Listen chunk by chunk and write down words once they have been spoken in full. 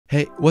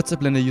Hey, what's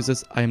up Blender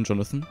users, I am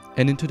Jonathan,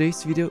 and in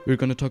today's video we're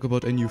gonna talk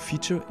about a new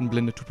feature in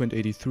Blender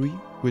 2.83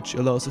 which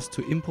allows us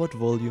to import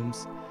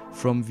volumes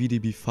from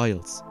VDB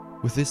files.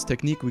 With this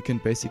technique we can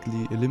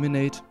basically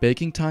eliminate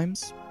baking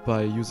times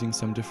by using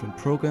some different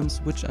programs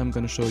which I'm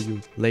gonna show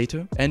you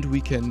later, and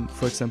we can,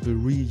 for example,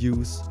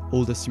 reuse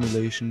older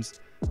simulations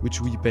which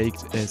we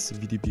baked as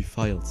VDB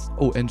files.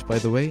 Oh, and by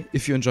the way,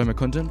 if you enjoy my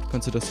content,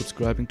 consider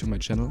subscribing to my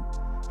channel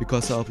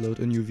because I upload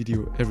a new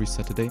video every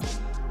Saturday.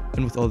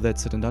 And with all that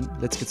said and done,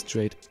 let's get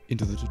straight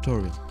into the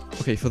tutorial.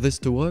 Okay, for this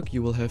to work,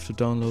 you will have to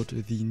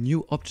download the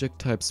new object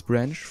types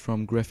branch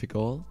from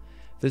GraphicAll.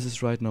 This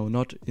is right now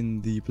not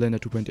in the Blender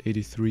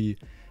 2.83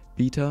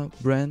 beta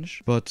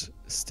branch, but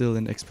still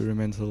an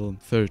experimental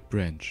third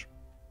branch.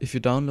 If you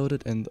download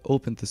it and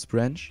open this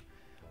branch,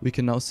 we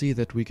can now see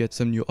that we get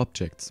some new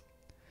objects.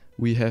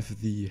 We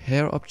have the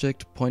hair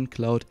object, point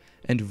cloud,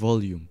 and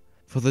volume.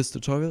 For this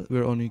tutorial,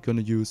 we're only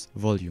gonna use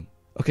volume.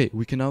 Okay,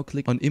 we can now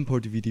click on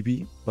import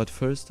VDB, but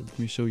first let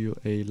me show you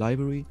a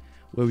library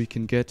where we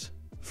can get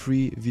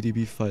free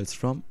VDB files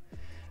from.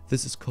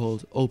 This is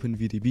called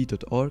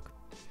OpenVDB.org,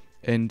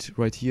 and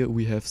right here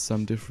we have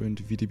some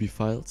different VDB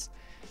files.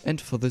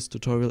 And for this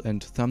tutorial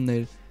and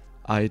thumbnail,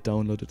 I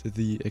downloaded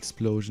the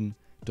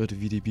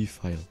explosion.vdb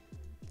file.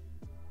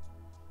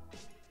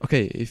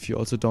 Okay, if you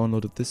also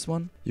downloaded this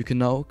one, you can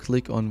now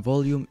click on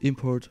volume,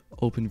 import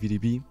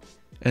OpenVDB,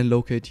 and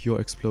locate your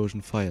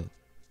explosion file.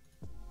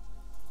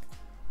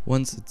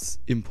 Once it's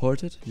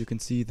imported, you can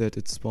see that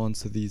it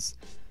spawns this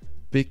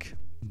big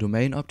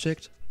domain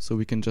object, so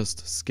we can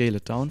just scale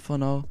it down for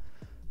now,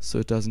 so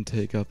it doesn't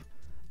take up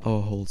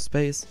our whole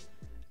space.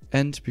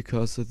 And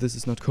because this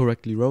is not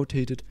correctly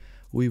rotated,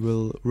 we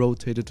will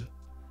rotate it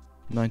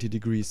 90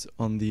 degrees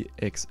on the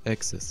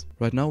x-axis.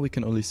 Right now we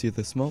can only see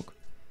the smoke,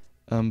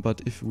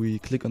 but if we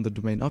click on the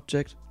domain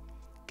object,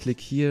 click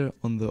here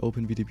on the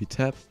OpenVDB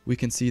tab, we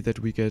can see that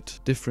we get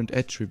different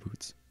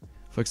attributes.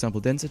 For example,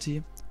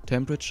 density,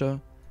 temperature,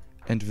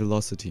 and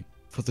velocity.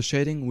 For the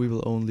shading we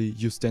will only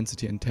use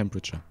density and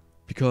temperature.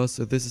 Because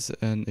this is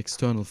an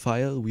external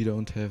file, we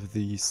don't have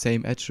the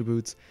same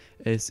attributes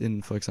as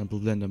in, for example,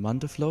 Blender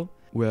Mantaflow,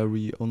 where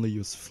we only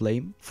use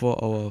flame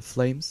for our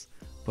flames,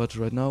 but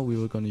right now we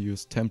were gonna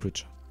use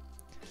temperature.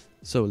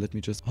 So let me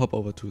just hop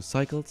over to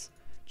cycles,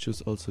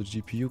 choose also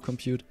GPU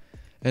compute,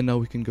 and now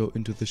we can go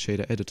into the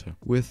shader editor.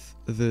 With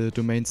the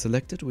domain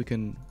selected we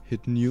can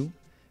hit new,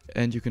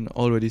 and you can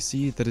already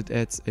see that it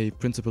adds a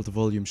principled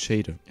volume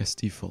shader as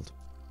default.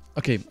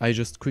 Okay, I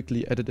just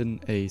quickly added in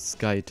a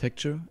sky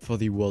texture for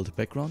the world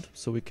background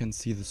so we can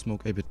see the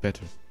smoke a bit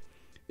better.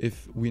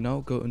 If we now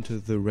go into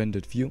the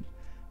rendered view,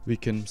 we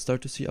can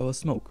start to see our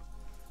smoke.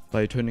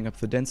 By turning up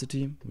the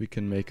density, we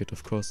can make it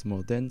of course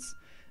more dense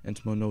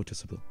and more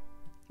noticeable.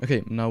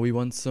 Okay, now we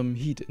want some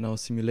heat in our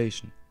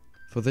simulation.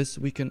 For this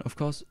we can of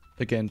course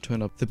again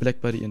turn up the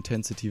blackbody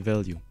intensity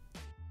value.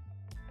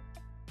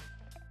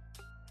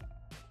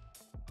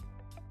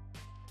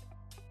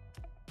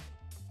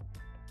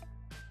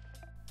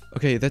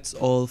 Okay, that's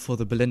all for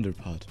the Blender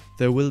part.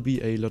 There will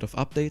be a lot of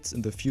updates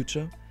in the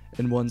future,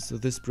 and once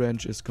this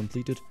branch is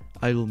completed,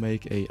 I will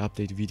make a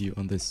update video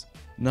on this.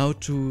 Now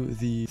to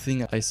the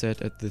thing I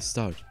said at the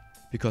start,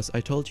 because I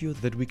told you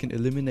that we can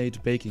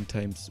eliminate baking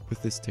times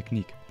with this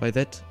technique. By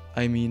that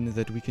I mean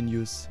that we can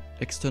use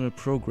external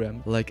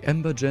program like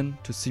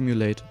EmberGen to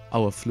simulate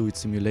our fluid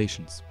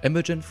simulations.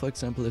 EmberGen, for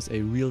example, is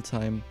a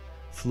real-time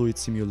fluid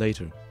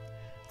simulator.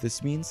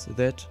 This means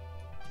that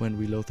when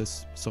we load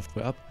this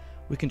software up,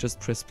 we can just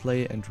press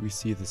play and we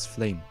see this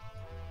flame.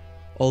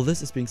 All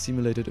this is being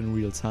simulated in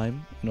real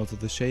time, and also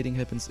the shading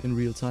happens in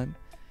real time.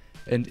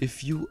 And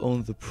if you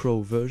own the pro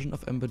version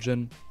of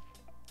EmberGen,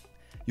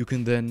 you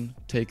can then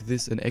take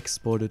this and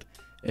export it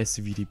as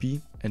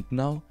VDB, and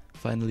now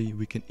finally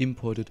we can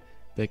import it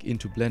back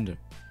into Blender.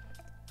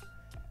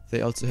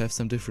 They also have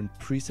some different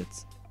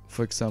presets,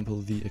 for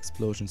example the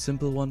explosion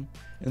simple one,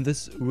 and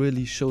this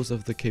really shows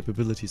off the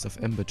capabilities of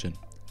EmberGen.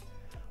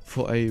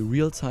 For a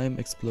real-time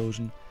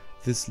explosion,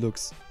 this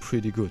looks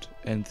pretty good,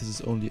 and this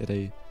is only at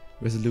a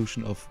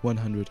resolution of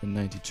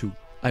 192.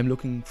 I'm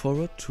looking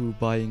forward to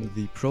buying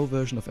the pro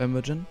version of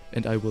EmberGen,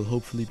 and I will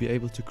hopefully be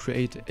able to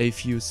create a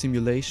few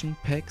simulation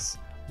packs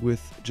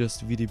with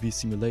just VDB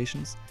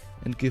simulations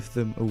and give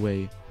them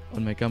away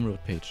on my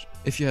Gumroad page.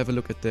 If you have a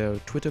look at their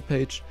Twitter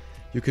page,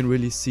 you can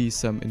really see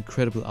some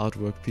incredible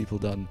artwork people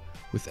done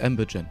with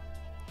EmberGen.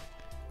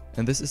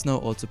 And this is now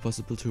also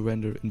possible to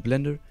render in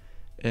Blender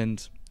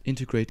and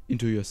integrate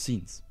into your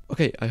scenes.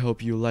 Okay, I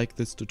hope you like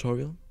this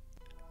tutorial,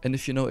 and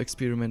if you now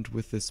experiment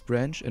with this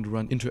branch and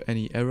run into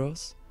any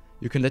errors,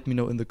 you can let me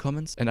know in the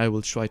comments and I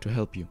will try to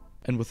help you.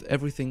 And with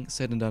everything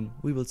said and done,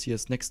 we will see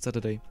us next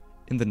Saturday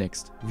in the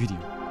next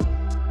video.